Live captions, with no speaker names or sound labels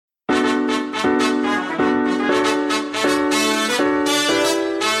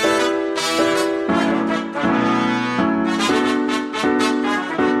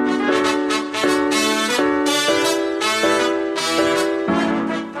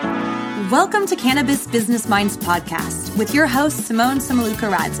Welcome to Cannabis Business Minds podcast with your host, Simone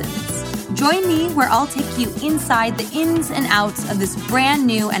Samaluka-Radzins. Join me where I'll take you inside the ins and outs of this brand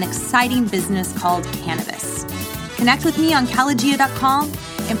new and exciting business called cannabis. Connect with me on Calagia.com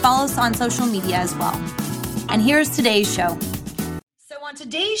and follow us on social media as well. And here's today's show. So on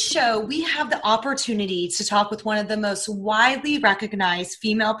today's show, we have the opportunity to talk with one of the most widely recognized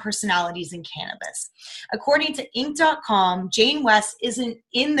female personalities in cannabis. According to Inc.com, Jane West isn't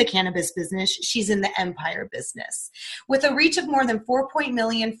in the cannabis business, she's in the empire business. With a reach of more than 4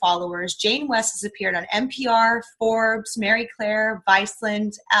 million followers, Jane West has appeared on NPR, Forbes, Marie Claire,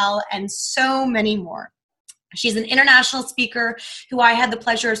 Viceland, Elle, and so many more. She's an international speaker who I had the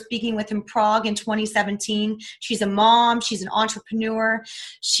pleasure of speaking with in Prague in 2017. She's a mom. She's an entrepreneur.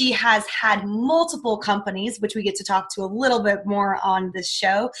 She has had multiple companies, which we get to talk to a little bit more on this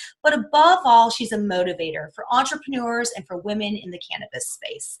show. But above all, she's a motivator for entrepreneurs and for women in the cannabis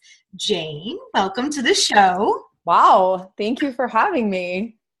space. Jane, welcome to the show. Wow. Thank you for having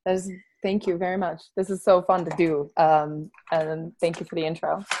me. Thank you very much. This is so fun to do. And thank you for the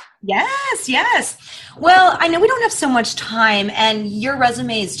intro. Yes. Well, I know we don't have so much time, and your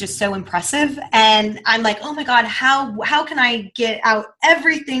resume is just so impressive. And I'm like, oh my God, how can I get out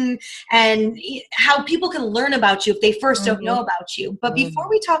everything and how people can learn about you if they first don't know about you? But before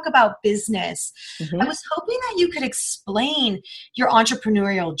we talk about business, I was hoping that you could explain your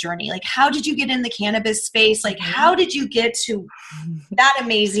entrepreneurial journey. Like, how did you get in the cannabis space? Like, how did you get to that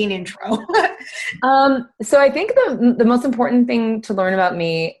amazing intro? So I think the most important thing to learn about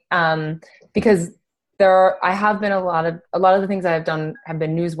me, because I have been a lot of the things I have done have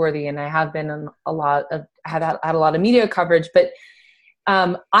been newsworthy, and I have been on had a lot of media coverage. But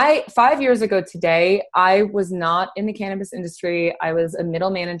 5 years ago today, I was not in the cannabis industry. I was a middle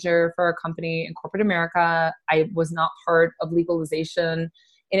manager for a company in corporate America. I was not part of legalization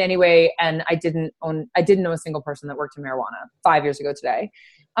in any way, and I didn't know a single person that worked in marijuana 5 years ago today.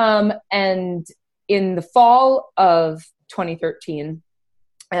 And in the fall of 2013,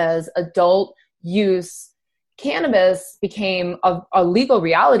 as adult use cannabis became a legal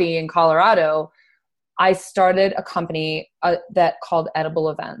reality in Colorado, I started a company that called Edible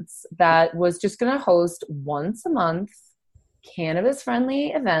Events that was just going to host once a month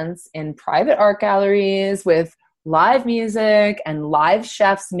cannabis-friendly events in private art galleries with live music and live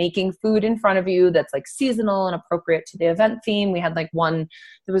chefs making food in front of you that's like seasonal and appropriate to the event theme. We had like one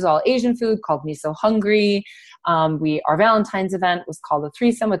that was all Asian food called Me So Hungry. Our Valentine's event was called a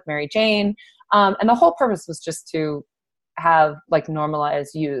threesome with Mary Jane. And the whole purpose was just to have like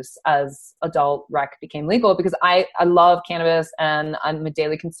normalized use as adult rec became legal, because I love cannabis and I'm a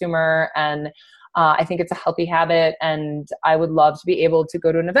daily consumer, and I think it's a healthy habit. And I would love to be able to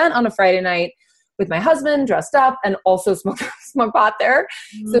go to an event on a Friday night with my husband dressed up and also smoke pot there.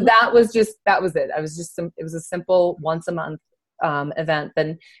 So that was it. It was a simple once a month event.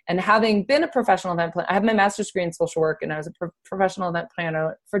 And having been a professional event planner, I have my master's degree in social work, and I was a professional event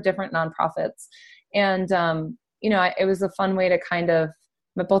planner for different nonprofits. And, it was a fun way to kind of,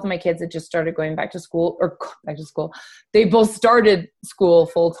 both of my kids had just started going back to school. They both started school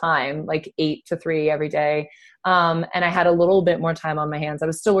full time, like 8 to 3 every day. And I had a little bit more time on my hands. I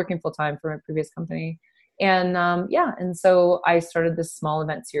was still working full time for my previous company. And and so I started this small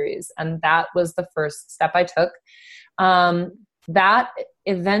event series, and that was the first step I took. That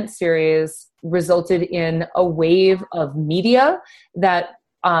event series resulted in a wave of media that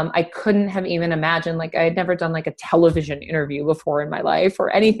I couldn't have even imagined. Like, I had never done like a television interview before in my life or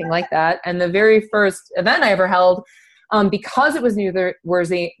anything like that. And the very first event I ever held, because it was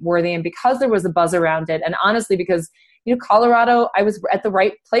newsworthy and because there was a buzz around it, and honestly, because Colorado, I was at the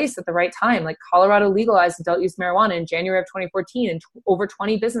right place at the right time. Like, Colorado legalized adult use marijuana in January of 2014, and over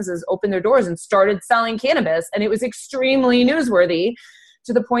 20 businesses opened their doors and started selling cannabis. And it was extremely newsworthy,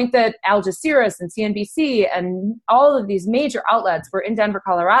 to the point that Al Jazeera and CNBC and all of these major outlets were in Denver,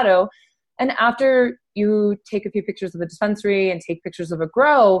 Colorado. And after you take a few pictures of a dispensary and take pictures of a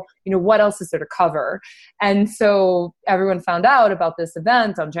grow, what else is there to cover? And so everyone found out about this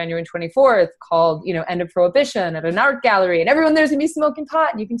event on January 24th called, End of Prohibition at an art gallery, and everyone there's going to be smoking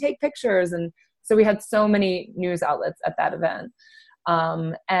pot and you can take pictures. And so we had so many news outlets at that event.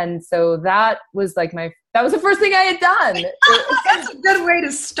 And so that was that was the first thing I had done. That's a good way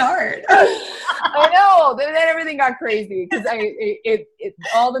to start. I know. Then everything got crazy because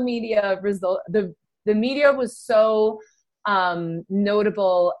all the media the media was so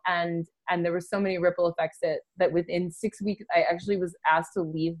notable, and there were so many ripple effects that within 6 weeks I actually was asked to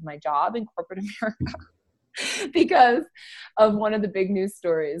leave my job in corporate America because of one of the big news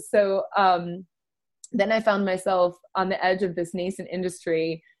stories. So then I found myself on the edge of this nascent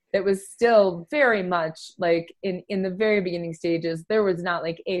industry that was still very much like in the very beginning stages. There was not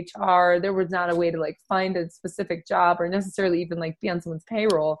like HR, there was not a way to like find a specific job or necessarily even like be on someone's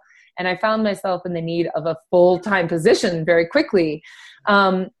payroll. And I found myself in the need of a full-time position very quickly.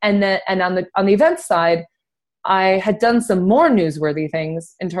 And on the event side, I had done some more newsworthy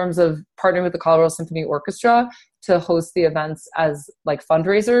things in terms of partnering with the Colorado Symphony Orchestra to host the events as like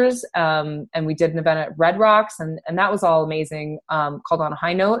fundraisers. And we did an event at Red Rocks, and that was all amazing, called On a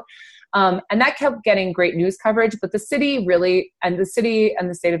High Note. And that kept getting great news coverage, but the city and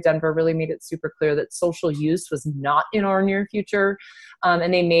the state of Denver really made it super clear that social use was not in our near future.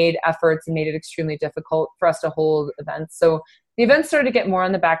 And they made efforts and made it extremely difficult for us to hold events. So the events started to get more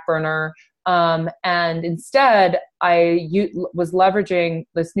on the back burner. And instead I was leveraging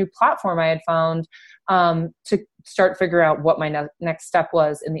this new platform I had found, to start figuring out what my next step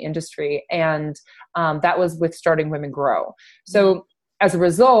was in the industry. And, that was with starting Women Grow. So as a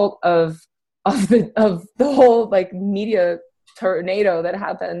result of the whole like media tornado that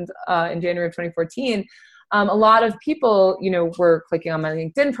happened, in January of 2014, a lot of people, were clicking on my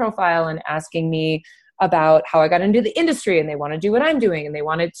LinkedIn profile and asking me about how I got into the industry, and they want to do what I'm doing, and they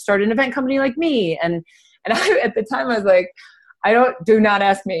want to start an event company like me. And I, at the time I was like, do not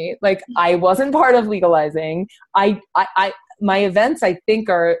ask me. Like, I wasn't part of legalizing. My events, I think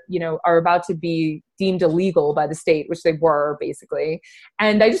are about to be deemed illegal by the state, which they were basically.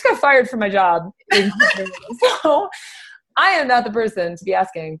 And I just got fired from my job. So I am not the person to be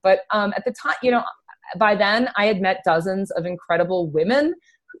asking. But at the time, by then I had met dozens of incredible women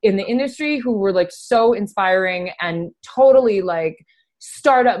in the industry who were like so inspiring and totally like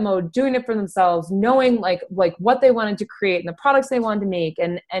startup mode, doing it for themselves, knowing like what they wanted to create and the products they wanted to make.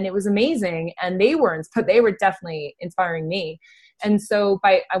 And it was amazing. And they were definitely inspiring me. And so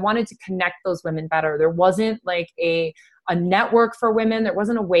I wanted to connect those women better. There wasn't like a network for women. There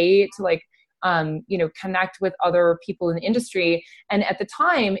wasn't a way to like, connect with other people in the industry. And at the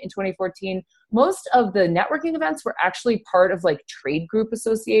time in 2014, most of the networking events were actually part of like trade group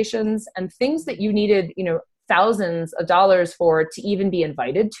associations and things that you needed, thousands of dollars for to even be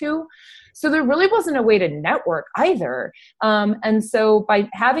invited to. So there really wasn't a way to network either. And so by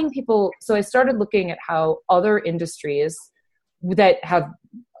having people, so I started looking at how other industries that have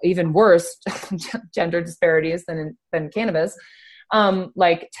even worse gender disparities than cannabis,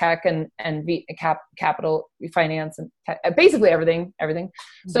 like tech and capital finance and basically everything.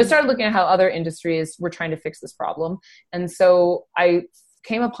 So I started looking at how other industries were trying to fix this problem. And so I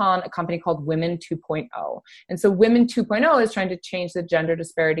came upon a company called Women 2.0. And so Women 2.0 is trying to change the gender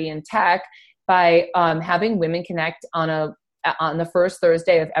disparity in tech by having women connect on the first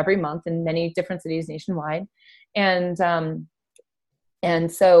Thursday of every month in many different cities nationwide. And that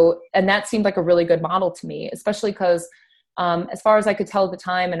seemed like a really good model to me, especially because as far as I could tell at the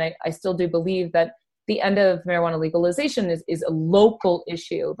time, and I still do believe that the end of marijuana legalization is a local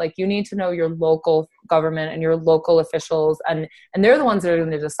issue. Like, you need to know your local government and your local officials, and they're the ones that are going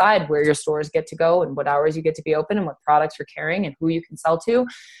to decide where your stores get to go and what hours you get to be open and what products you're carrying and who you can sell to.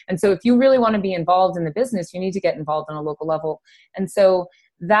 And so if you really want to be involved in the business, you need to get involved on a local level. And so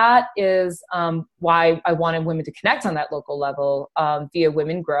that is why I wanted women to connect on that local level via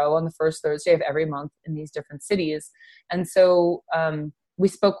Women Grow on the first Thursday of every month in these different cities. And so we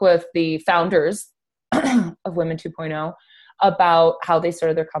spoke with the founders of Women 2.0 about how they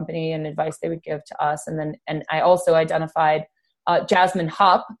started their company and advice they would give to us. And I also identified Jasmine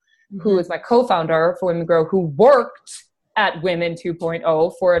Hupp, who is my co-founder for Women Grow, who worked at Women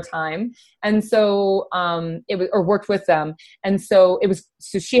 2.0 for a time. And so worked with them. And so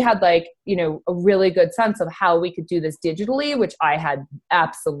she had like, a really good sense of how we could do this digitally, which I had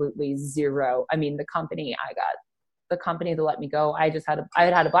absolutely zero. I mean, the company that let me go, I had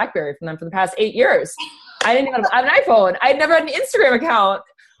had a BlackBerry from them for the past 8 years. I didn't even have an iPhone. I had never had an Instagram account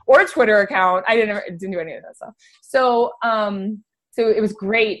or a Twitter account. I didn't do any of that stuff. So it was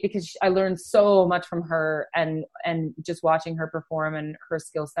great because I learned so much from her and just watching her perform and her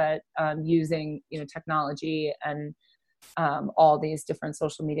skill set, using, technology and all these different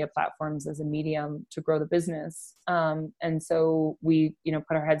social media platforms as a medium to grow the business. And so we,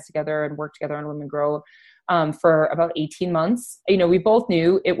 put our heads together and worked together on Women Grow for about 18 months. We both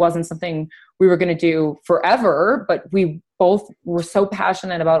knew it wasn't something we were going to do forever, but we both were so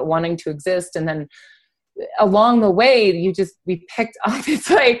passionate about wanting to exist. And then along the way, we picked up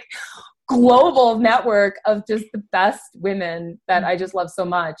this like global network of just the best women that I just love so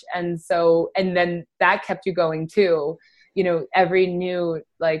much. And then that kept you going too. Every new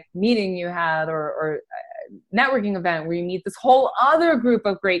like meeting you had or networking event where you meet this whole other group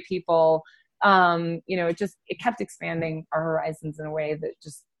of great people, it kept expanding our horizons in a way that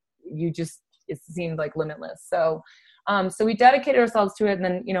just it seemed like limitless. So we dedicated ourselves to it, and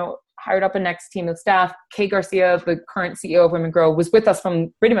then, hired up a next team of staff. Kay Garcia, the current CEO of Women Grow, was with us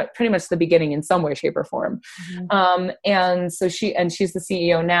from pretty much the beginning in some way, shape, or form. And so she's the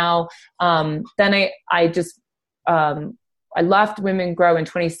CEO now. Then I left Women Grow in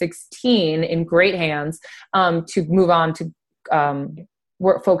 2016 in great hands to move on to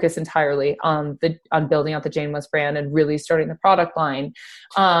focus entirely on building out the Jane West brand and really starting the product line.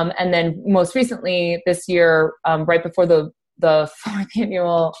 And then most recently this year, right before the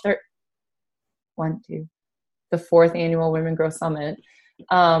fourth annual Women Grow Summit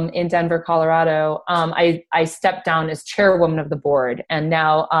in Denver, Colorado, I stepped down as chairwoman of the board. And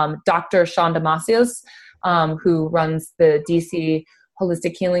now Dr. Sean Damasius, who runs the DC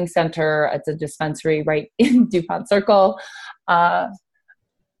Holistic Healing Center, it's a dispensary right in DuPont Circle,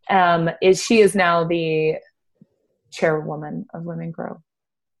 she is now the chairwoman of Women Grow.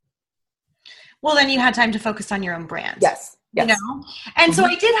 Well, then you had time to focus on your own brand. Yes. And so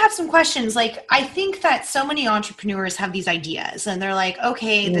I did have some questions. Like, I think that so many entrepreneurs have these ideas and they're like,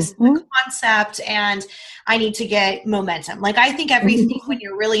 okay, this is the concept and I need to get momentum. Like, I think everything when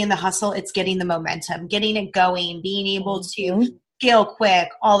you're really in the hustle, it's getting the momentum, getting it going, being able to scale quick,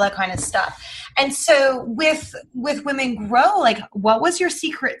 all that kind of stuff. And so with Women Grow, like, what was your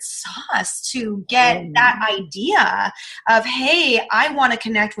secret sauce to get that idea of, hey, I want to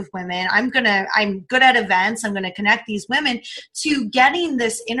connect with women. I'm good at events. I'm going to connect these women, to getting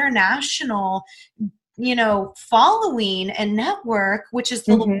this international, following and network, which is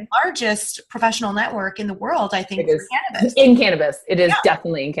the largest professional network in the world, I think, for cannabis. In cannabis. It is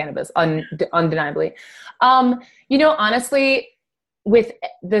definitely in cannabis, undeniably. Honestly, with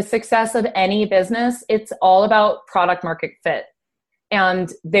the success of any business, it's all about product market fit.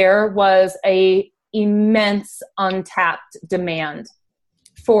 And there was a immense untapped demand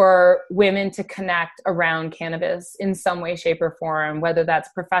for women to connect around cannabis in some way, shape, or form, whether that's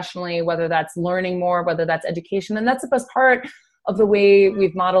professionally, whether that's learning more, whether that's education. And that's the best part of the way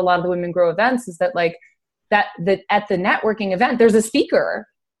we've modeled a lot of the Women Grow events, is that that at the networking event, there's a speaker.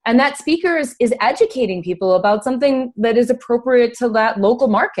 And that speaker is educating people about something that is appropriate to that local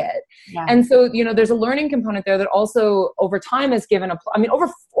market. Yeah. And so, there's a learning component there that also over time has given over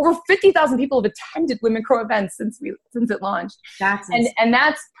 50,000 people have attended Women Grow events since it launched. And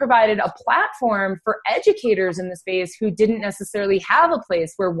that's provided a platform for educators in the space who didn't necessarily have a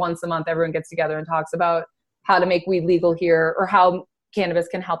place where once a month everyone gets together and talks about how to make weed legal here, or how cannabis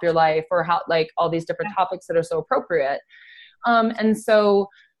can help your life, or how, like, all these different topics that are so appropriate.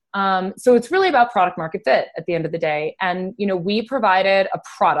 So it's really about product market fit at the end of the day. And, we provided a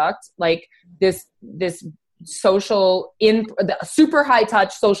product like this social super high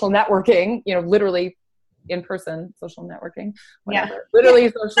touch social networking, literally in person social networking, whatever, literally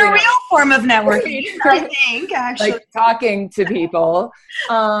social the real form of networking, I think, actually, like talking to people.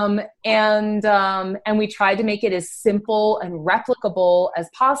 And we tried to make it as simple and replicable as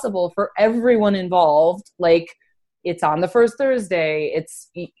possible for everyone involved. Like, it's on the first Thursday.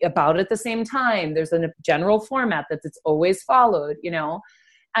 It's about at the same time. There's a general format that's always followed,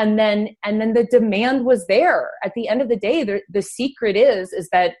 and then the demand was there. At the end of the day, the secret is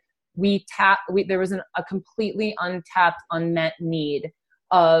that there was a completely untapped, unmet need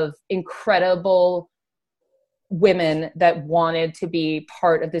of incredible women that wanted to be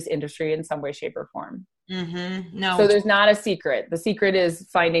part of this industry in some way, shape, or form. No. So there's not a secret. The secret is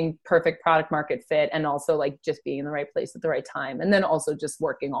finding perfect product market fit, and also like just being in the right place at the right time. And then also just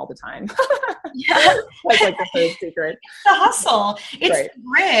working all the time. That's like the third secret. It's the hustle. It's the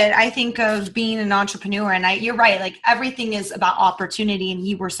grit, I think, of being an entrepreneur. And you're right. Like, everything is about opportunity, and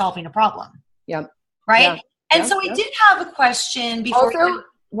you were solving a problem. Yep. Right. Yeah. And so I did have a question before. Also,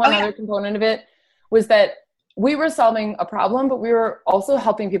 other component of it was that we were solving a problem, but we were also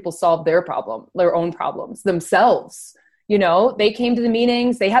helping people solve their own problems themselves. They came to the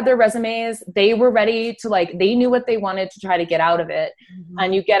meetings, they had their resumes, they were ready to, they knew what they wanted to try to get out of it.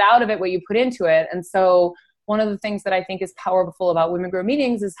 And you get out of it what you put into it. And so one of the things that I think is powerful about Women Grow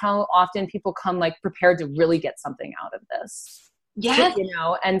meetings is how often people come prepared to really get something out of this. Yeah.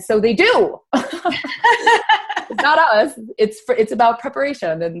 And so they do. It's not us. It's about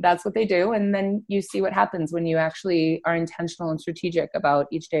preparation, and that's what they do. And then you see what happens when you actually are intentional and strategic about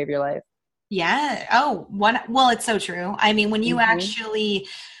each day of your life. Yeah. Well, it's so true. I mean, when you actually,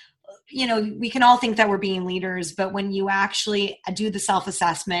 we can all think that we're being leaders, but when you actually do the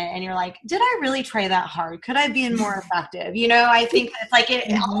self-assessment and you're like, did I really try that hard? Could I be more effective? I think it's like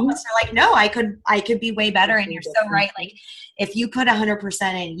all of us are like, no, I could be way better. And you're so right. Like, if you put 100%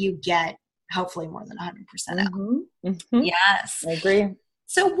 in, you get hopefully more than 100% out. Yes. I agree.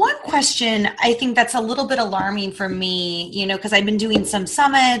 So one question I think that's a little bit alarming for me, you know, because I've been doing some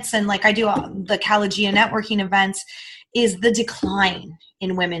summits and like I do the Calagia networking events, is the decline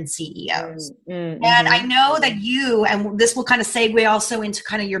in women CEOs. Mm-hmm. And I know that you, and this will kind of segue also into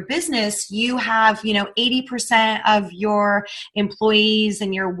kind of your business, you have, you know, 80% of your employees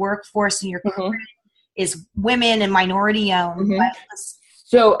and your workforce and your corporate is women and minority owned.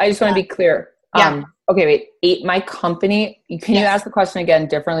 So I just want to be clear. Yeah. Okay, wait. My company, can you ask the question again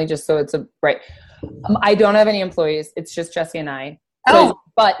differently just so it's right? I don't have any employees. It's just Jesse and I.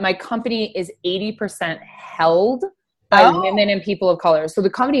 But my company is 80% held by women and people of color. So the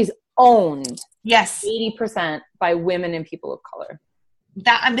company is owned 80% by women and people of color.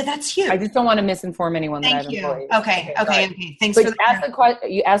 That's huge. I just don't want to misinform anyone that I have employees. Okay. Thanks but for ask the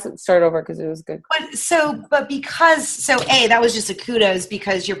question. You asked it, start over because it was good. But because that was just a kudos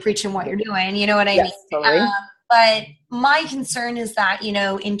because you're preaching what you're doing. You know what I mean? Totally. But my concern is that, you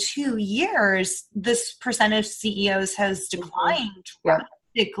know, in 2 years, this percent of CEOs has declined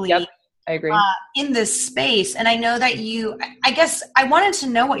drastically. Yep. I agree. In this space. And I know that I guess I wanted to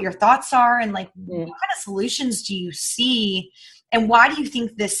know what your thoughts are and like what kind of solutions do you see and why do you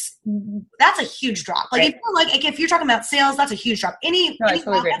think that's a huge drop? Like, if you're talking about sales, that's a huge drop. Any that's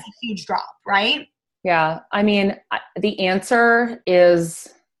a huge drop, right? Yeah. I mean, the answer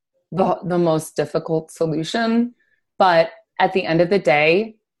is the most difficult solution, but at the end of the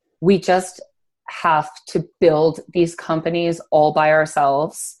day, we just have to build these companies all by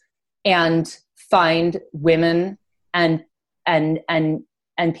ourselves and find women and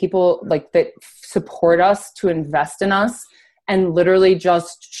people like that support us to invest in us and literally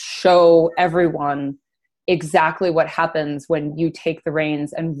just show everyone exactly what happens when you take the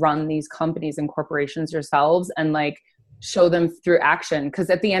reins and run these companies and corporations yourselves and like show them through action. Because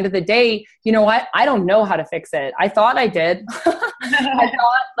at the end of the day, you know what? I don't know how to fix it. I thought I did.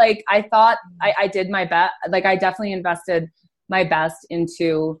 I thought I did my best. Like I definitely invested my best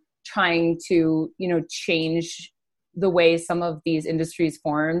into trying to, you know, change the way some of these industries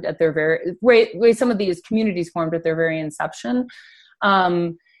formed at their way some of these communities formed at their very inception.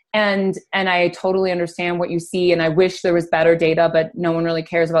 And I totally understand what you see, and I wish there was better data, but no one really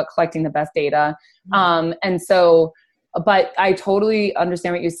cares about collecting the best data. And so, but I totally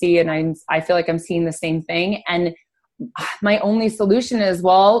understand what you see, and I feel like I'm seeing the same thing. And my only solution is,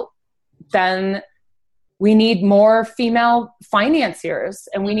 well, then we need more female financiers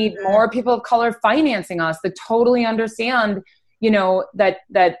and we need more people of color financing us that totally understand, you know, that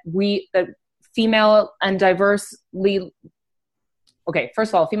female and diversely, okay,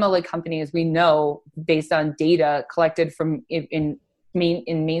 first of all, female-led companies, we know based on data collected from in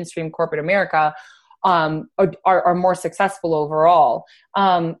mainstream corporate America, are more successful overall.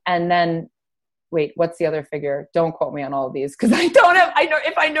 And then, wait, what's the other figure? Don't quote me on all of these because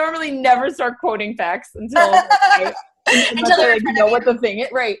I normally never start quoting facts until I know what the thing is.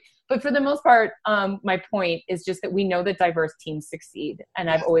 Right. But for the most part, my point is just that we know that diverse teams succeed. And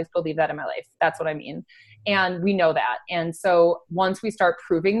I've always believed that in my life. That's what I mean. And we know that. And so once we start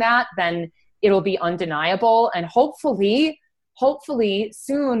proving that, then it'll be undeniable. And hopefully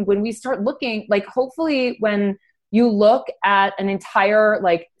soon when we start looking, like hopefully when you look at an entire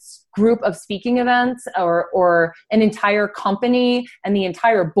like group of speaking events or an entire company and the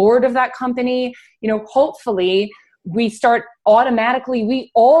entire board of that company, you know, hopefully we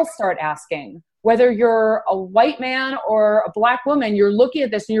all start asking, whether you're a white man or a black woman, you're looking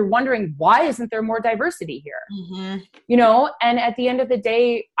at this and you're wondering, why isn't there more diversity here? Mm-hmm. You know, and at the end of the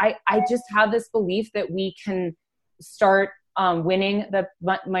day, I just have this belief that we can start winning the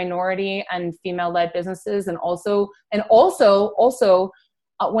minority and female-led businesses, and also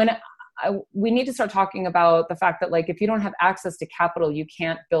when we need to start talking about the fact that like if you don't have access to capital, you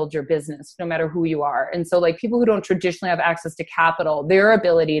can't build your business, no matter who you are. And so like people who don't traditionally have access to capital, their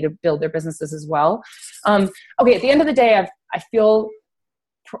ability to build their businesses as well. Okay, at the end of the day, I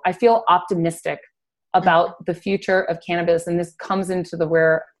feel optimistic about the future of cannabis, and this comes into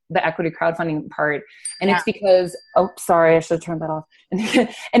the equity crowdfunding part. And it's because, I should have turned that off.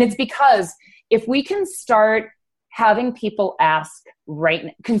 And it's because if we can start having people ask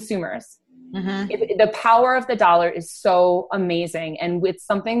consumers, the power of the dollar is so amazing. And it's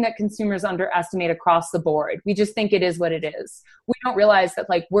something that consumers underestimate across the board. We just think it is what it is. We don't realize that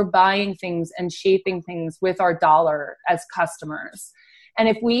like we're buying things and shaping things with our dollar as customers. And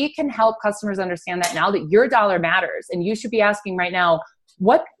if we can help customers understand that now, that your dollar matters, and you should be asking right now,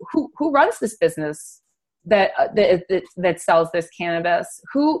 who runs this business? that sells this cannabis?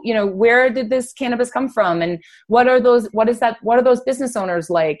 Who, where did this cannabis come from? And what are those business owners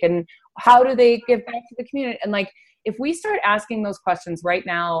like? And how do they give back to the community? And like, if we start asking those questions right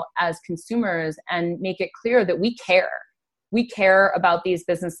now as consumers and make it clear that we care about these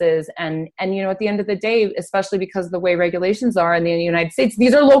businesses. And at the end of the day, especially because of the way regulations are in the United States,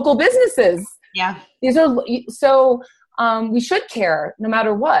 these are local businesses. Yeah. We should care no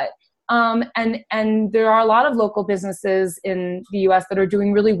matter what. And there are a lot of local businesses in the US that are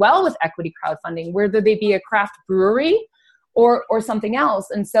doing really well with equity crowdfunding, whether they be a craft brewery or something else.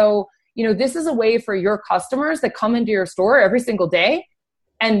 And so, this is a way for your customers that come into your store every single day.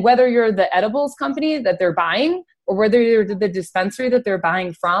 And whether you're the edibles company that they're buying or whether you're the dispensary that they're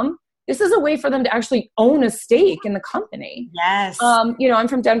buying from, this is a way for them to actually own a stake in the company. Yes. I'm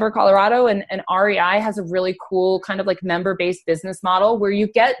from Denver, Colorado, and REI has a really cool kind of like member-based business model where you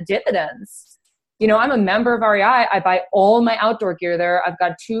get dividends. I'm a member of REI. I buy all my outdoor gear there. I've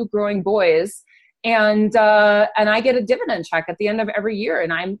got 2 growing boys, and I get a dividend check at the end of every year.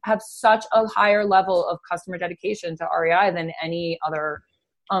 And I have such a higher level of customer dedication to REI than any other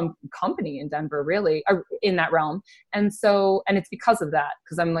company in Denver, really, in that realm. And so, and it's because of that,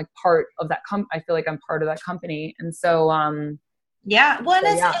 because I'm like part of that I feel like I'm part of that company. And so, yeah. Well,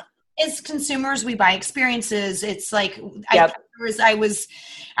 as consumers, we buy experiences. It's like, yep. I was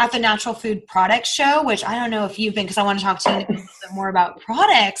at the Natural Food Products Show, which I don't know if you've been, because I want to talk to you a little bit more about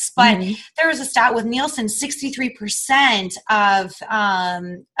products, but there was a stat with Nielsen, 63%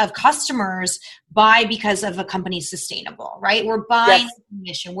 of customers buy because of a company's sustainable, right? We're buying into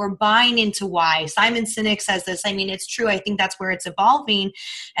mission. We're buying into why. Simon Sinek says this. I mean, it's true. I think that's where it's evolving.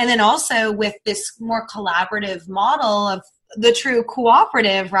 And then also with this more collaborative model of the true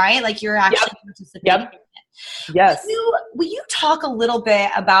cooperative, right? Like you're actually participating in it. Yes. Will you talk a little bit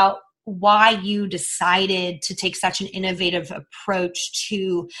about why you decided to take such an innovative approach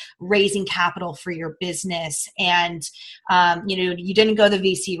to raising capital for your business? And, you didn't go the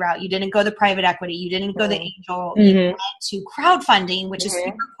VC route. You didn't go the private equity. You didn't go the angel. You went to crowdfunding, which is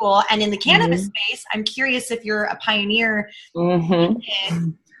super cool. And in the cannabis space, I'm curious if you're a pioneer in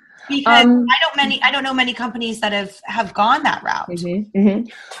it. Because I don't know many companies that have gone that route.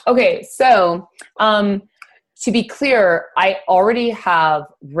 Okay, so to be clear, I already have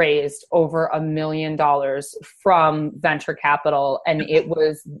raised over $1 million from venture capital, and it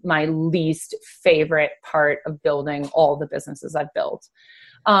was my least favorite part of building all the businesses I've built.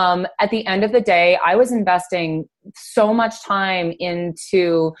 At the end of the day, I was investing so much time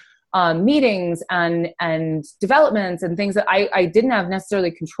into meetings and developments and things that I didn't have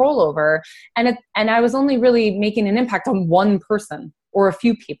necessarily control over. And I was only really making an impact on one person or a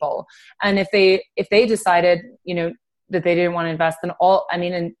few people. And if they decided, that they didn't want to invest in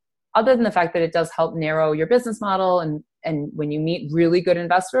and other than the fact that it does help narrow your business model and when you meet really good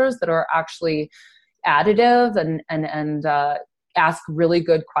investors that are actually additive and ask really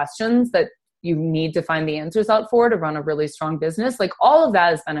good questions that you need to find the answers out for to run a really strong business. Like all of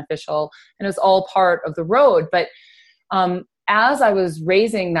that is beneficial and it's all part of the road. But as I was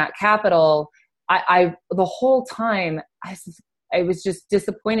raising that capital, I the whole time I was just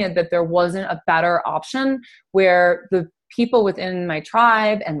disappointed that there wasn't a better option where the people within my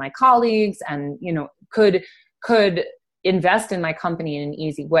tribe and my colleagues and could invest in my company in an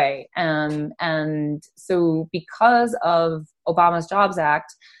easy way. And so because of Obama's Jobs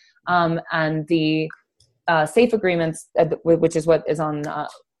Act, and the SAFE agreements, which is what is on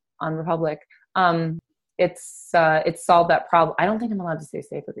Republic, it's solved that problem. I don't think I'm allowed to say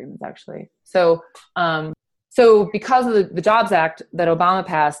SAFE agreements actually. So because of the Jobs Act that Obama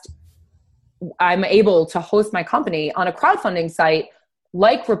passed, I'm able to host my company on a crowdfunding site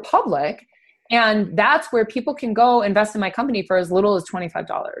like Republic, and that's where people can go invest in my company for as little as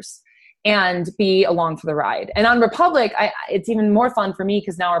 $25. And be along for the ride. And on Republic, it's even more fun for me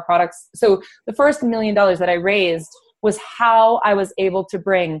because now our products, so the first $1 million that I raised was how I was able to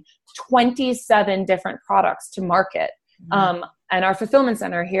bring 27 different products to market. And our fulfillment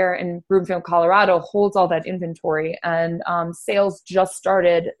center here in Broomfield, Colorado holds all that inventory, and sales just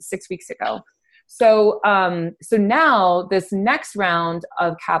started 6 weeks ago. So now this next round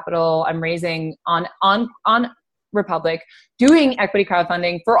of capital I'm raising on Republic, doing equity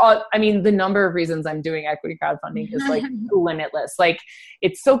crowdfunding for all, the number of reasons I'm doing equity crowdfunding is like limitless. Like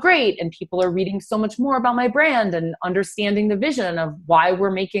it's so great. And people are reading so much more about my brand and understanding the vision of why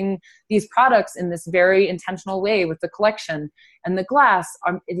we're making these products in this very intentional way with the collection and the glass,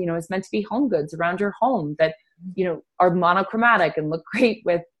 is meant to be home goods around your home that, are monochromatic and look great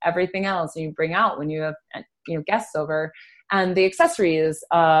with everything else and you bring out when you have, guests over. And the accessories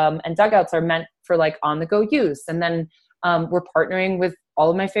and dugouts are meant for like on the go use. And then we're partnering with all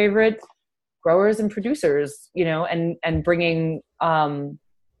of my favorite growers and producers, you know, and bringing and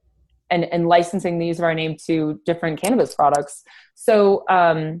licensing the use of our name to different cannabis products. So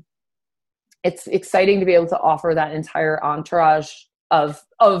it's exciting to be able to offer that entire entourage of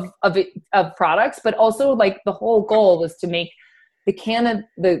products, but also like the whole goal was to make the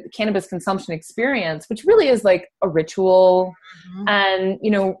cannabis consumption experience, which really is like a ritual. Mm-hmm. And, you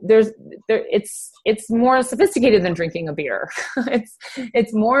know, it's more sophisticated than drinking a beer.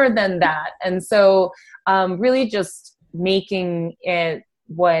 it's more than that. And so really just making it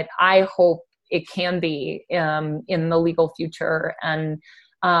what I hope it can be in the legal future, and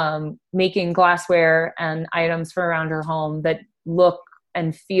making glassware and items for around your home that look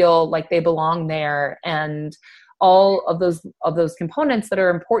and feel like they belong there, and all of those components that are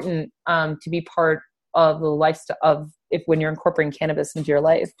important to be part of the lifestyle of when you're incorporating cannabis into your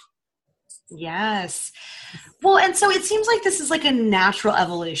life. Yes. Well, and so it seems like this is like a natural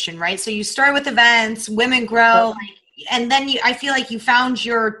evolution, right? So you start with events, women grow, and then I feel like you found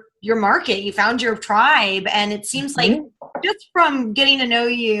your market, you found your tribe, and it seems like just from getting to know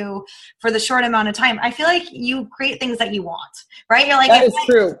you for the short amount of time, I feel like you create things that you want, right? You're like, that is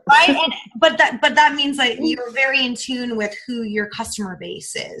true. Right? But that means that you're very in tune with who your customer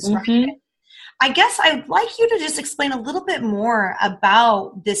base is, right? I guess I'd like you to just explain a little bit more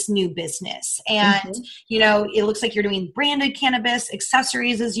about this new business. And, you know, it looks like you're doing branded cannabis,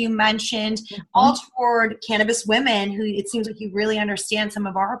 accessories, as you mentioned, all toward cannabis women who it seems like you really understand some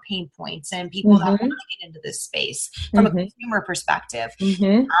of our pain points and people that want to get into this space from a consumer perspective.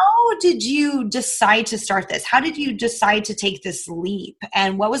 How did you decide to start this? How did you decide to take this leap?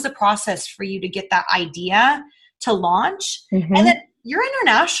 And what was the process for you to get that idea to launch? And then you're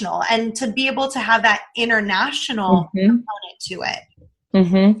international, and to be able to have that international component to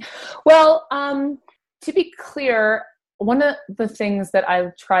it. Well, to be clear, one of the things that I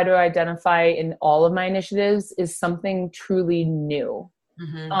try to identify in all of my initiatives is something truly new.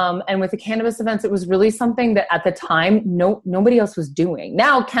 And with the cannabis events, it was really something that at the time, nobody else was doing.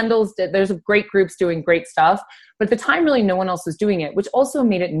 Now Kendall's there's great groups doing great stuff, but at the time really no one else was doing it, which also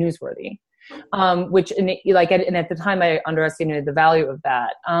made it newsworthy. And at the time I underestimated the value of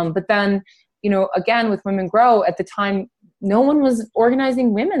that. But then, you know, again, with Women Grow, at the time, no one was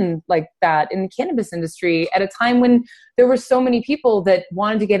organizing women like that in the cannabis industry at a time when there were so many people that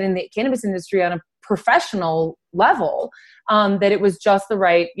wanted to get in the cannabis industry on a professional level, that it was just the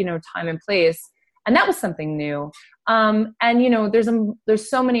right, you know, time and place. And that was something new. And, you know, there's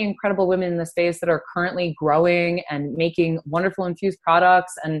so many incredible women in the space that are currently growing and making wonderful infused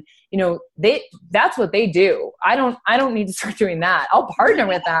products. And, you know, that's what they do. I don't need to start doing that. I'll partner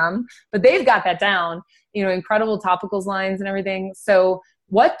with them, but they've got that down, you know, incredible topicals lines and everything. So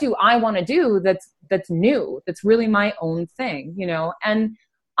what do I want to do that's new, that's really my own thing, you know? And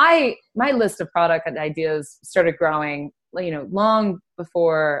my list of product ideas started growing, you know, long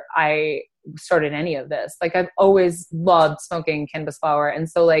before I started any of this. Like, I've always loved smoking cannabis flower. And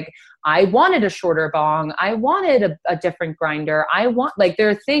so like, I wanted a shorter bong. I wanted a different grinder. there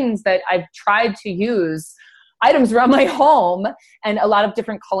are things that I've tried to use items around my home and a lot of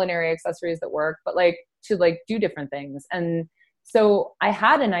different culinary accessories that work, but like to like do different things. And so I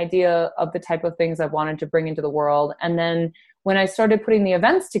had an idea of the type of things I wanted to bring into the world. And then when I started putting the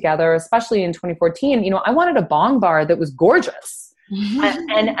events together, especially in 2014, you know, I wanted a bong bar that was gorgeous.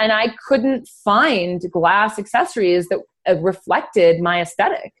 And I couldn't find glass accessories that reflected my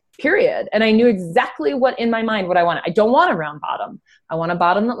aesthetic, period. And I knew exactly what in my mind, what I wanted. I don't want a round bottom. I want a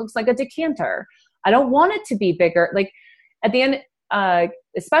bottom that looks like a decanter. I don't want it to be bigger. Like at the end,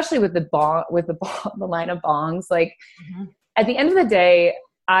 especially with the line of bongs, like at the end of the day,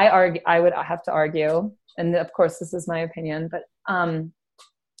 I would have to argue, and of course this is my opinion, but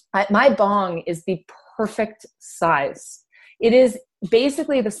my bong is the perfect size. It is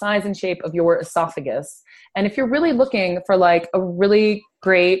basically the size and shape of your esophagus. And if you're really looking for like a really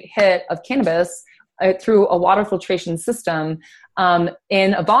great hit of cannabis through a water filtration system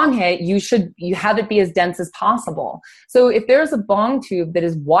in a bong hit, you have it be as dense as possible. So if there's a bong tube that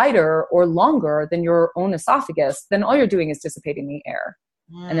is wider or longer than your own esophagus, then all you're doing is dissipating the air.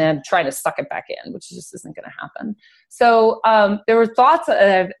 And then trying to suck it back in, which just isn't going to happen. So there were thoughts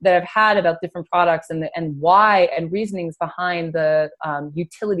that I've had about different products and why and reasonings behind the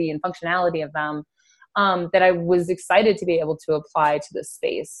utility and functionality of them that I was excited to be able to apply to this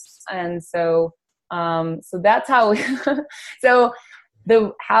space. And so that's how.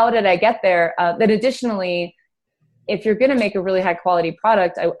 How did I get there? That additionally, if you're going to make a really high quality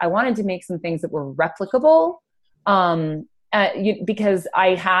product, I wanted to make some things that were replicable. because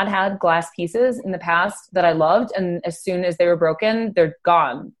I had glass pieces in the past that I loved. And as soon as they were broken, they're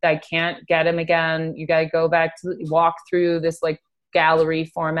gone. I can't get them again. You got to go back to walk through this like gallery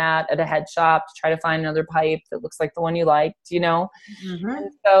format at a head shop to try to find another pipe that looks like the one you liked, Mm-hmm.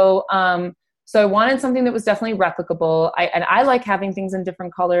 And so, so I wanted something that was definitely replicable. I like having things in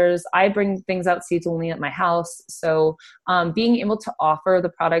different colors. I bring things out seasonally at my house. So being able to offer the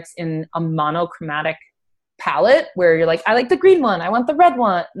products in a monochromatic palette where you're like, I like the green one, I want the red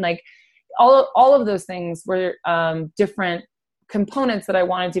one. And like all of those things were different components that I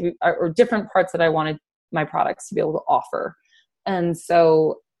wanted to be, or different parts that I wanted my products to be able to offer. And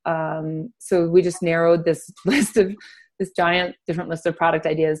so, so we just narrowed this giant different list of product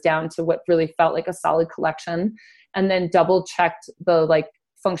ideas down to what really felt like a solid collection, and then double checked the like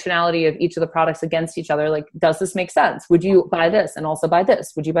functionality of each of the products against each other. Like, does this make sense? Would you buy this and also buy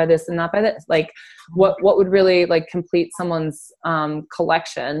this? Would you buy this and not buy this? Like what would really like complete someone's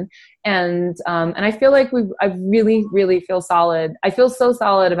collection? And I feel like I really, really feel solid. I feel so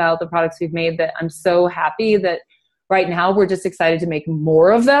solid about the products we've made that I'm so happy that right now we're just excited to make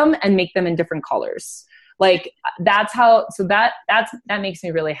more of them and make them in different colors. Like that makes me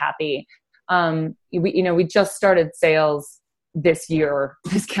really happy. We just started sales this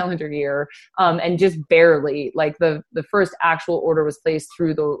calendar year, and just barely, like the first actual order was placed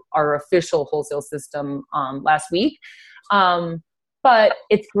through our official wholesale system last week. But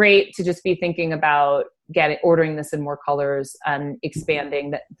it's great to just be thinking about ordering this in more colors and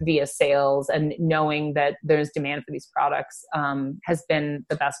expanding that via sales, and knowing that there's demand for these products has been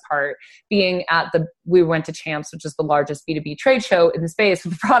the best part. We went to Champs, which is the largest B2B trade show in the space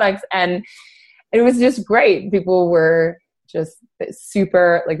with the products, and it was just great. People were just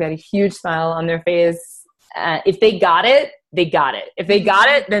super, like, they had a huge smile on their face. If they got it, they got it. If they got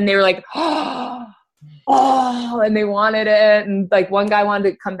it, then they were like, oh, and they wanted it. And like one guy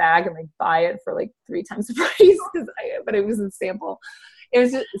wanted to come back and like buy it for like 3 times the price, but it was a sample. It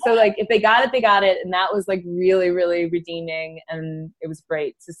was just, so like, if they got it, they got it. And that was like really, really redeeming. And it was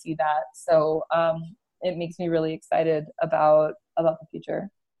great to see that. So it makes me really excited about the future.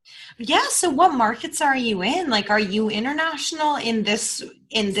 Yeah. So what markets are you in? Like, are you international in this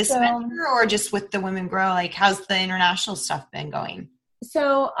venture, or just with the Women Grow? Like, how's the international stuff been going?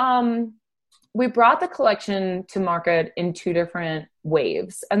 So we brought the collection to market in 2 different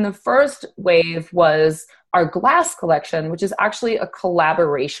waves. And the first wave was our glass collection, which is actually a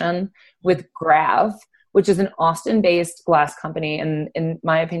collaboration with Grav, which is an Austin-based glass company, and in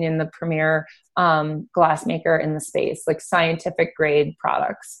my opinion, the premier glass maker in the space, like scientific grade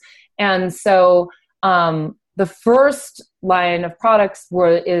products. And so the first line of products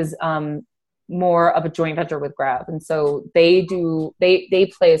is more of a joint venture with Grav. And so they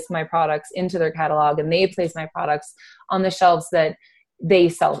place my products into their catalog, and they place my products on the shelves that they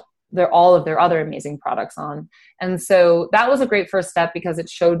sell all of their other amazing products on. And so that was a great first step, because it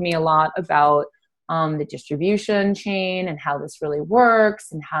showed me a lot about the distribution chain and how this really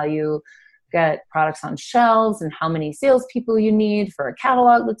works, and how you get products on shelves, and how many salespeople you need for a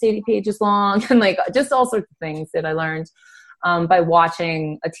catalog that's 80 pages long, and like just all sorts of things that I learned by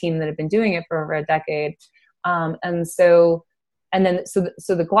watching a team that had been doing it for over a decade. So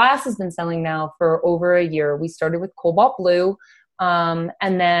the glass has been selling now for over a year. We started with Cobalt Blue,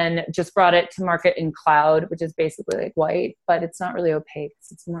 and then just brought it to market in Cloud, which is basically like white, but it's not really opaque.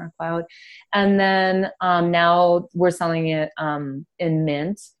 It's more Cloud. And then now we're selling it in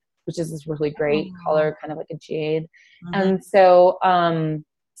Mint, which is this really great color, kind of like a jade. Mm-hmm. And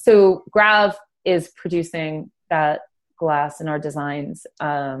so Grav is producing that glass in our designs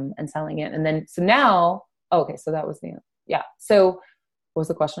and selling it. And then so that was so what was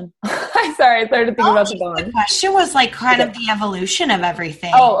the question? I'm sorry, I started to think about the bond. The question was like kind of the evolution of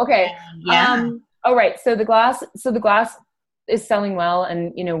everything. Oh, okay. Yeah. Right. So the glass is selling well,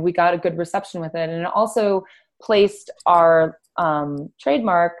 and we got a good reception with it, and it also placed our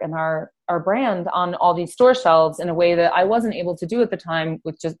trademark and our brand on all these store shelves in a way that I wasn't able to do at the time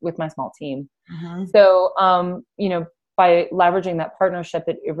with my small team. Mm-hmm. So by leveraging that partnership,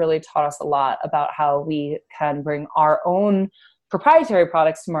 it really taught us a lot about how we can bring our own proprietary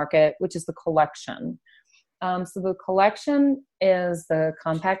products to market, which is the collection. So the collection is the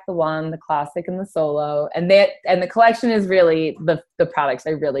compact, the one, the classic, and the solo. And the collection is really the products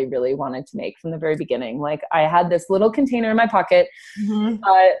I really, really wanted to make from the very beginning. Like, I had this little container in my pocket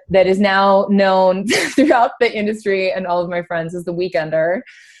that is now known throughout the industry and all of my friends as the Weekender.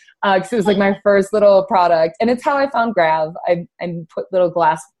 Because it was like my first little product. And it's how I found Grav. I put little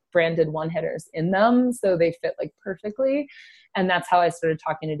glass branded one-hitters in them, so they fit like perfectly. And that's how I started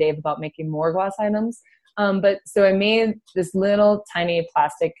talking to Dave about making more glass items. But so I made this little tiny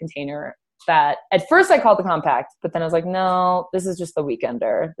plastic container that at first I called the compact, but then I was like, no, this is just the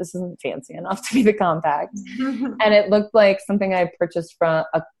weekender. This isn't fancy enough to be the compact. And it looked like something I purchased from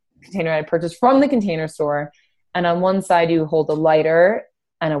a container I purchased from the Container Store. And on one side you hold a lighter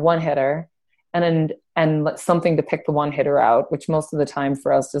and a one hitter and something to pick the one hitter out, which most of the time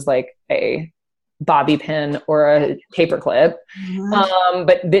for us is like a bobby pin or a paper clip.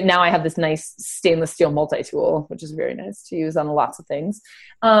 But now I have this nice stainless steel multi-tool, which is very nice to use on lots of things.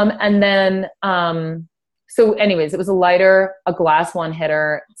 So anyways, it was a lighter, a glass one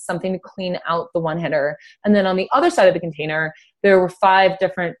hitter, something to clean out the one hitter. And then on the other side of the container, there were 5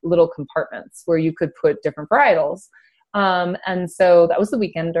 different little compartments where you could put different varietals. And so that was the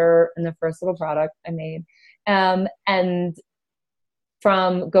weekender and the first little product I made. And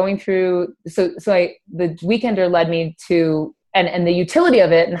from going through, the weekender led me to, and the utility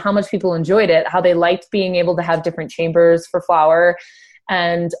of it and how much people enjoyed it, how they liked being able to have different chambers for flower.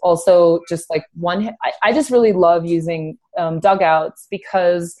 And also just like I just really love using dugouts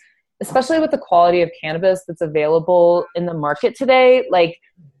because especially with the quality of cannabis that's available in the market today, like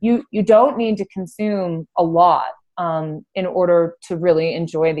you don't need to consume a lot in order to really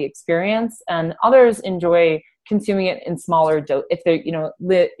enjoy the experience. And others enjoy consuming it in smaller dose if they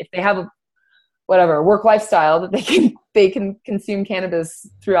if they have a work lifestyle that they can consume cannabis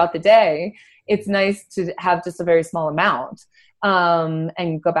throughout the day. It's nice to have just a very small amount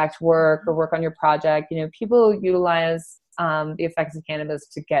and go back to work or work on your project. People utilize the effects of cannabis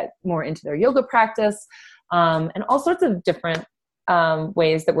to get more into their yoga practice and all sorts of different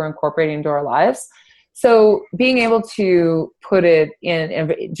ways that we're incorporating into our lives. So being able to put it in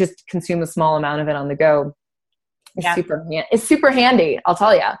and just consume a small amount of it on the go is super handy, I'll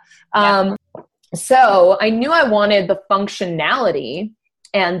tell you. So I knew I wanted the functionality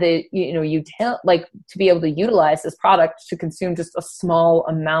and the, to be able to utilize this product to consume just a small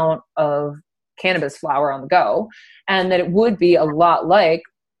amount of cannabis flower on the go. And that it would be a lot like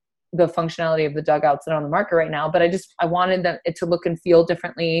the functionality of the dugouts that are on the market right now. But I wanted it to look and feel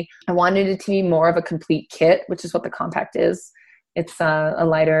differently. I wanted it to be more of a complete kit, which is what the compact is. It's a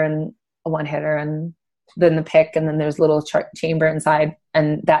lighter and a one hitter and then the pick, and then there's a little chamber inside,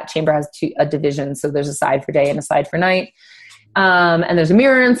 and that chamber has a division. So there's a side for day and a side for night. And there's a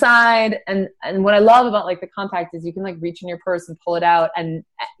mirror inside. And what I love about like the compact is you can like reach in your purse and pull it out, and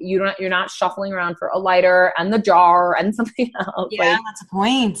you're not shuffling around for a lighter and the jar and something else. Yeah, that's a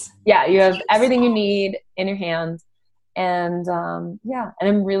point. Yeah, you have everything you need in your hand. And and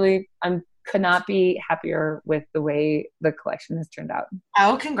I could not be happier with the way the collection has turned out.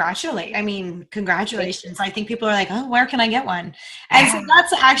 Oh, congratulations. I think people are like, oh, where can I get one? And so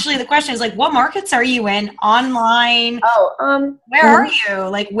that's actually the question is like, what markets are you in? Online? Where are you?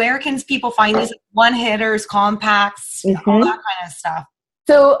 Like, where can people find these one hitters, compacts, all that kind of stuff?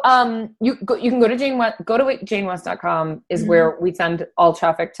 So you can go to janewest.com is where we send all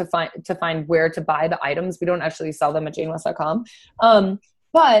traffic to find where to buy the items. We don't actually sell them at janewest.com.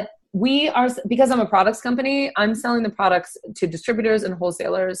 But because I'm a products company, I'm selling the products to distributors and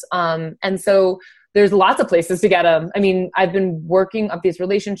wholesalers. And so there's lots of places to get them. I mean, I've been working up these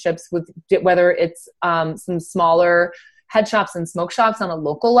relationships with whether it's some smaller head shops and smoke shops on a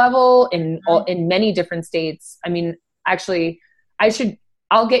local level in many different states. I mean, actually,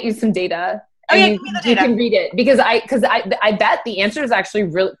 I'll get you some data. Oh, yeah, give me the data. You can read it because I bet the answer is actually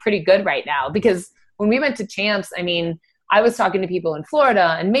really pretty good right now, because when we went to Champs, I mean, I was talking to people in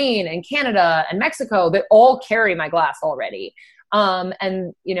Florida and Maine and Canada and Mexico that all carry my glass already. But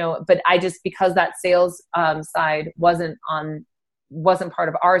because that sales side wasn't part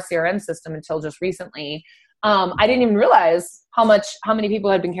of our CRM system until just recently, I didn't even realize how many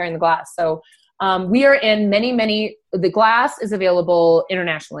people had been carrying the glass. So we are in the glass is available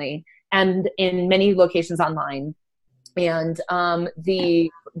internationally and in many locations online. And the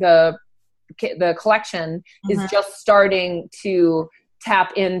collection is just starting to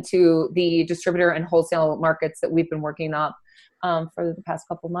tap into the distributor and wholesale markets that we've been working up for the past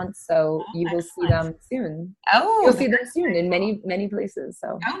couple months. So you will see them soon. You'll see them soon in many, many places.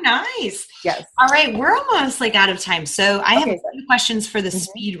 So nice. Yes. All right. We're almost out of time. So I have a few questions for the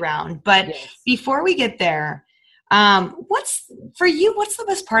speed round, but before we get there, what's the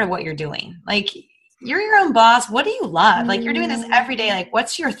best part of what you're doing? Like, you're your own boss. What do you love? Like, you're doing this every day. Like,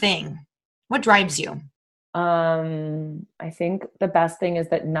 what's your thing? What drives you? I think the best thing is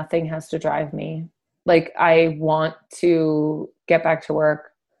that nothing has to drive me. Like, I want to get back to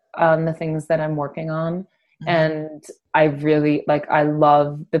work on the things that I'm working on. And I really I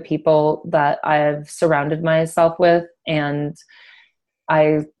love the people that I've surrounded myself with. And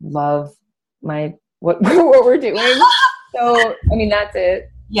I love my what we're doing. So, I mean, that's it.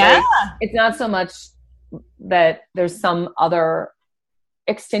 Yeah. Like, it's not so much that there's some other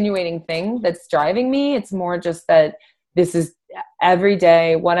extenuating thing that's driving me. It's more just that this is every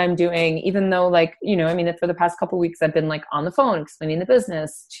day what I'm doing, even though like, you know, I mean, for the past couple of weeks, I've been like on the phone explaining the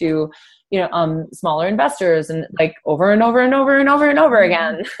business to, you know, smaller investors and like over and over and over and over and over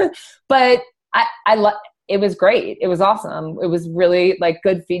again. But it was great. It was awesome. It was really like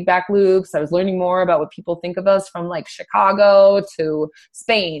good feedback loops. I was learning more about what people think of us from like Chicago to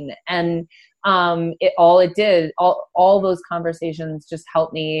Spain. And all those conversations just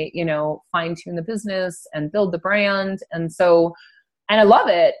helped me, you know, fine tune the business and build the brand. And I love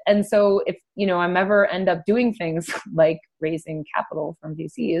it. And so if, you know, I'm ever end up doing things like raising capital from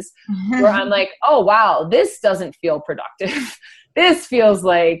VCs where I'm like, oh, wow, this doesn't feel productive. This feels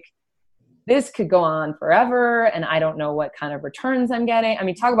like this could go on forever. And I don't know what kind of returns I'm getting. I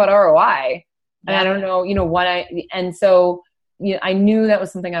mean, talk about ROI. And I don't know, you know, and so, you know, I knew that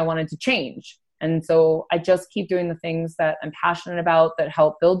was something I wanted to change. And so I just keep doing the things that I'm passionate about that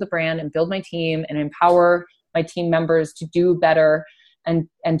help build the brand and build my team and empower my team members to do better and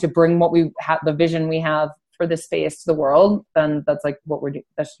to bring what we have, the vision we have for this space to the world. Then that's like what we're doing.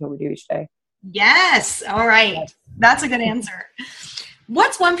 That's just what we do each day. Yes. All right. That's a good answer.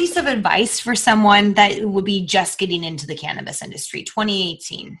 What's one piece of advice for someone that would be just getting into the cannabis industry,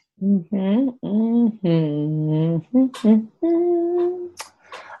 2018?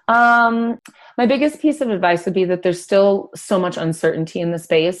 My biggest piece of advice would be that there's still so much uncertainty in the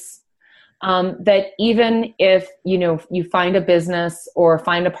space. That even if, you know, you find a business or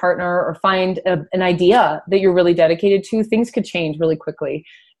find a partner or find an idea that you're really dedicated to, things could change really quickly,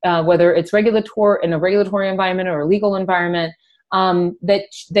 whether it's in a regulatory environment or a legal environment, and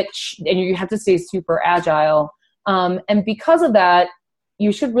you have to stay super agile. And because of that,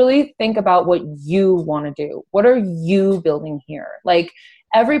 you should really think about what you want to do. What are you building here? Like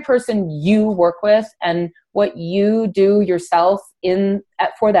every person you work with and what you do yourself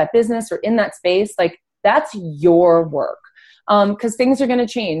for that business or in that space, like that's your work. Because things are going to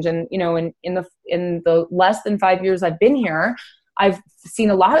change. And, you know, in the less than 5 years I've been here, I've seen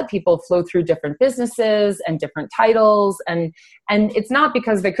a lot of people flow through different businesses and different titles. And it's not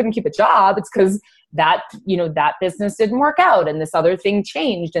because they couldn't keep a job. It's because that business didn't work out and this other thing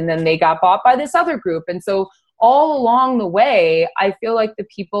changed and then they got bought by this other group. And so all along the way, I feel like the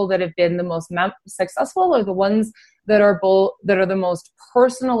people that have been the most successful are the ones that are the most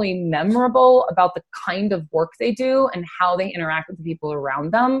personally memorable about the kind of work they do and how they interact with the people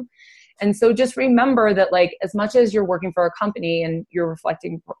around them. And so just remember that, like, as much as you're working for a company and you're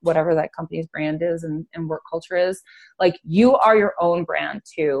reflecting whatever that company's brand is and work culture is, like, you are your own brand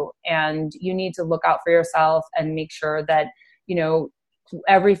too. And you need to look out for yourself and make sure that, you know,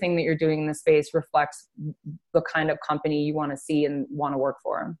 everything that you're doing in the space reflects the kind of company you want to see and want to work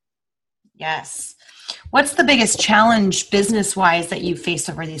for. Yes. What's the biggest challenge business-wise that you've faced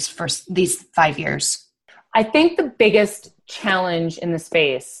over these 5 years? I think the biggest challenge in the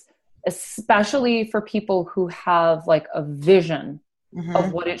space, especially for people who have like a vision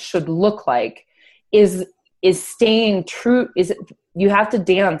of what it should look like, is staying true. You have to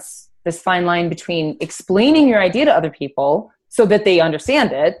dance this fine line between explaining your idea to other people so that they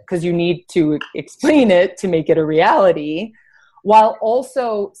understand it, because you need to explain it to make it a reality, while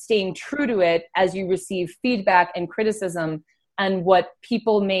also staying true to it as you receive feedback and criticism and what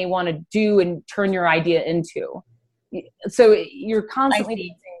people may want to do and turn your idea into. So you're constantly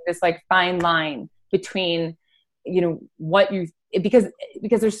using this like fine line between, you know, what you, because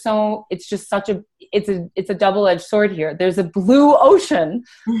there's it's a double-edged sword here. There's a blue ocean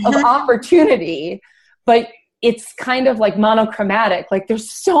of opportunity, but it's kind of like monochromatic. Like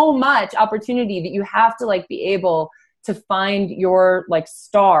there's so much opportunity that you have to like be able to find your like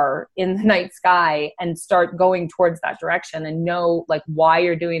star in the night sky and start going towards that direction and know like why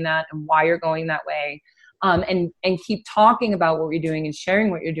you're doing that and why you're going that way. And keep talking about what you're doing and sharing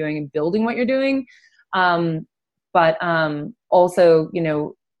what you're doing and building what you're doing. But also, you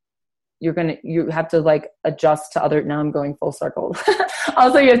know, you have to like adjust to other, now I'm going full circle.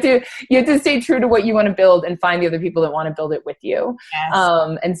 Also, you have to stay true to what you want to build and find the other people that want to build it with you.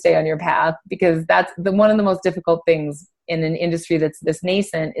 Yes. And stay on your path, because that's one of the most difficult things in an industry that's this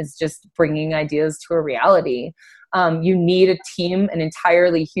nascent, is just bringing ideas to a reality. You need a team, an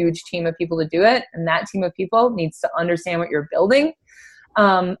entirely huge team of people to do it. And that team of people needs to understand what you're building.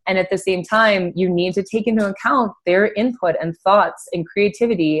 And at the same time, you need to take into account their input and thoughts and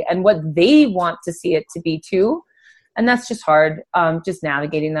creativity and what they want to see it to be too. And that's just hard, just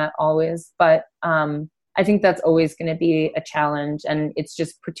navigating that always. But I think that's always going to be a challenge. And it's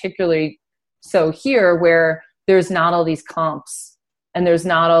just particularly So here, where there's not all these comps and there's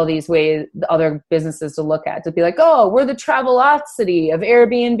not all these ways, other businesses to look at, to be like, oh, we're the Travelocity of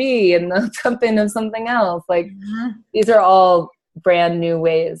Airbnb and the something of something else. Like these are all brand new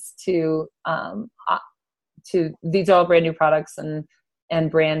ways these are all brand new products and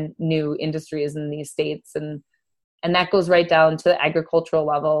brand new industries in these states. And that goes right down to the agricultural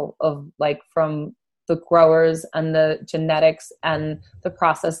level of like from the growers and the genetics and the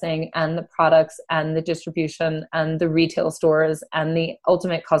processing and the products and the distribution and the retail stores and the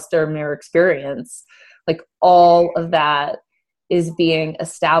ultimate customer experience. Like all of that is being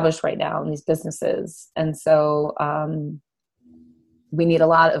established right now in these businesses. And so we need a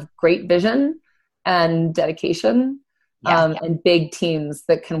lot of great vision and dedication and big teams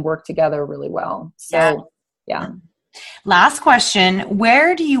that can work together really well. So, yeah. Last question.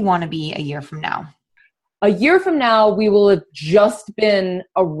 Where do you want to be a year from now? A year from now, we will have just been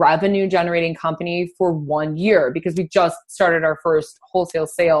a revenue generating company for 1 year because we just started our first wholesale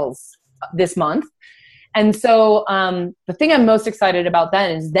sales this month. And so the thing I'm most excited about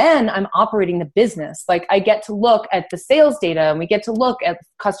then is then I'm operating the business. Like I get to look at the sales data and we get to look at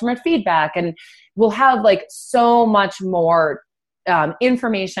customer feedback, and we'll have like so much more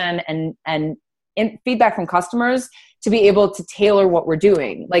information and feedback from customers to be able to tailor what we're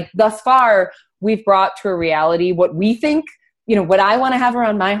doing. Like thus far, we've brought to a reality what we think, what I want to have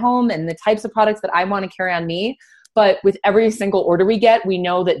around my home and the types of products that I want to carry on me. But with every single order we get, we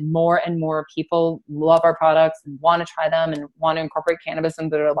know that more and more people love our products and want to try them and want to incorporate cannabis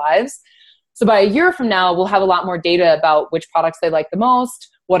into their lives. So by a year from now, we'll have a lot more data about which products they like the most,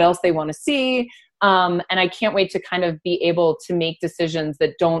 what else they want to see. And I can't wait to kind of be able to make decisions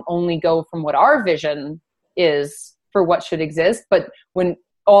that don't only go from what our vision is for what should exist, but when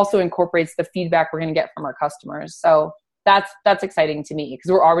also incorporates the feedback we're going to get from our customers. So that's exciting to me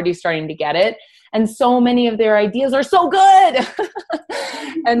because we're already starting to get it. And so many of their ideas are so good.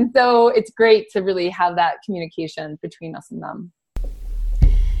 And so it's great to really have that communication between us and them.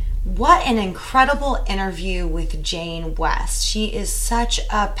 What an incredible interview with Jane West. She is such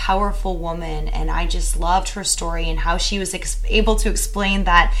a powerful woman, and I just loved her story and how she was able to explain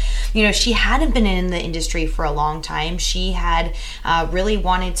that, she hadn't been in the industry for a long time. She had really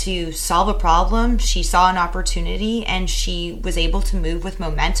wanted to solve a problem. She saw an opportunity, and she was able to move with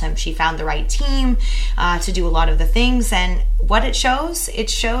momentum. She found the right team to do a lot of the things, and what it shows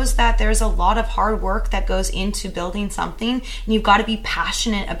that there's a lot of hard work that goes into building something, and you've got to be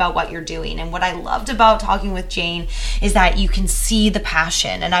passionate about what you're doing. And what I loved about talking with Jane is that you can see the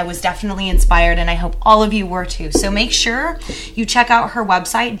passion, and I was definitely inspired, and I hope all of you were too. So make sure you check out her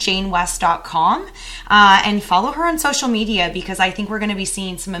website, janewest.com, and follow her on social media, because I think we're going to be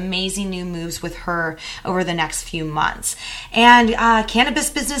seeing some amazing new moves with her over the next few months. And Cannabis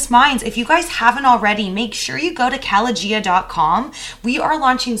Business Minds, if you guys haven't already, make sure you go to calagia.com. We are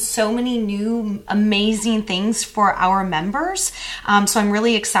launching so many new amazing things for our members. So I'm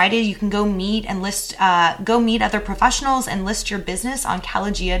really excited. You can go meet and go meet other professionals and list your business on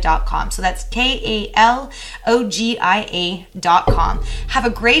calagia.com. So that's KALOGIA.com. Have a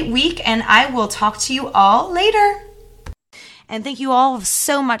great week, and I will talk to you all later. And thank you all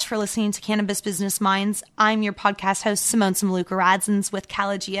so much for listening to Cannabis Business Minds. I'm your podcast host, Simone Samaluka Radzins with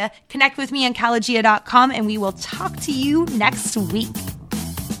Calagia. Connect with me on calagia.com, and we will talk to you next week.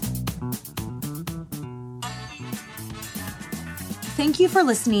 Thank you for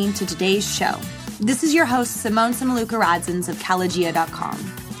listening to today's show. This is your host, Simone Samaluka Radzins of calagia.com.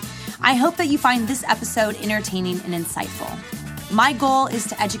 I hope that you find this episode entertaining and insightful. My goal is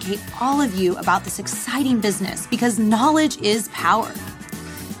to educate all of you about this exciting business, because knowledge is power.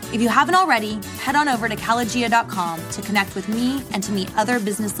 If you haven't already, head on over to calagia.com to connect with me and to meet other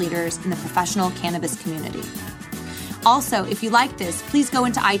business leaders in the professional cannabis community. Also, if you like this, please go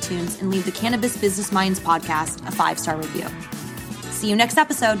into iTunes and leave the Cannabis Business Minds podcast a 5-star review. See you next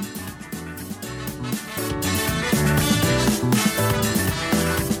episode.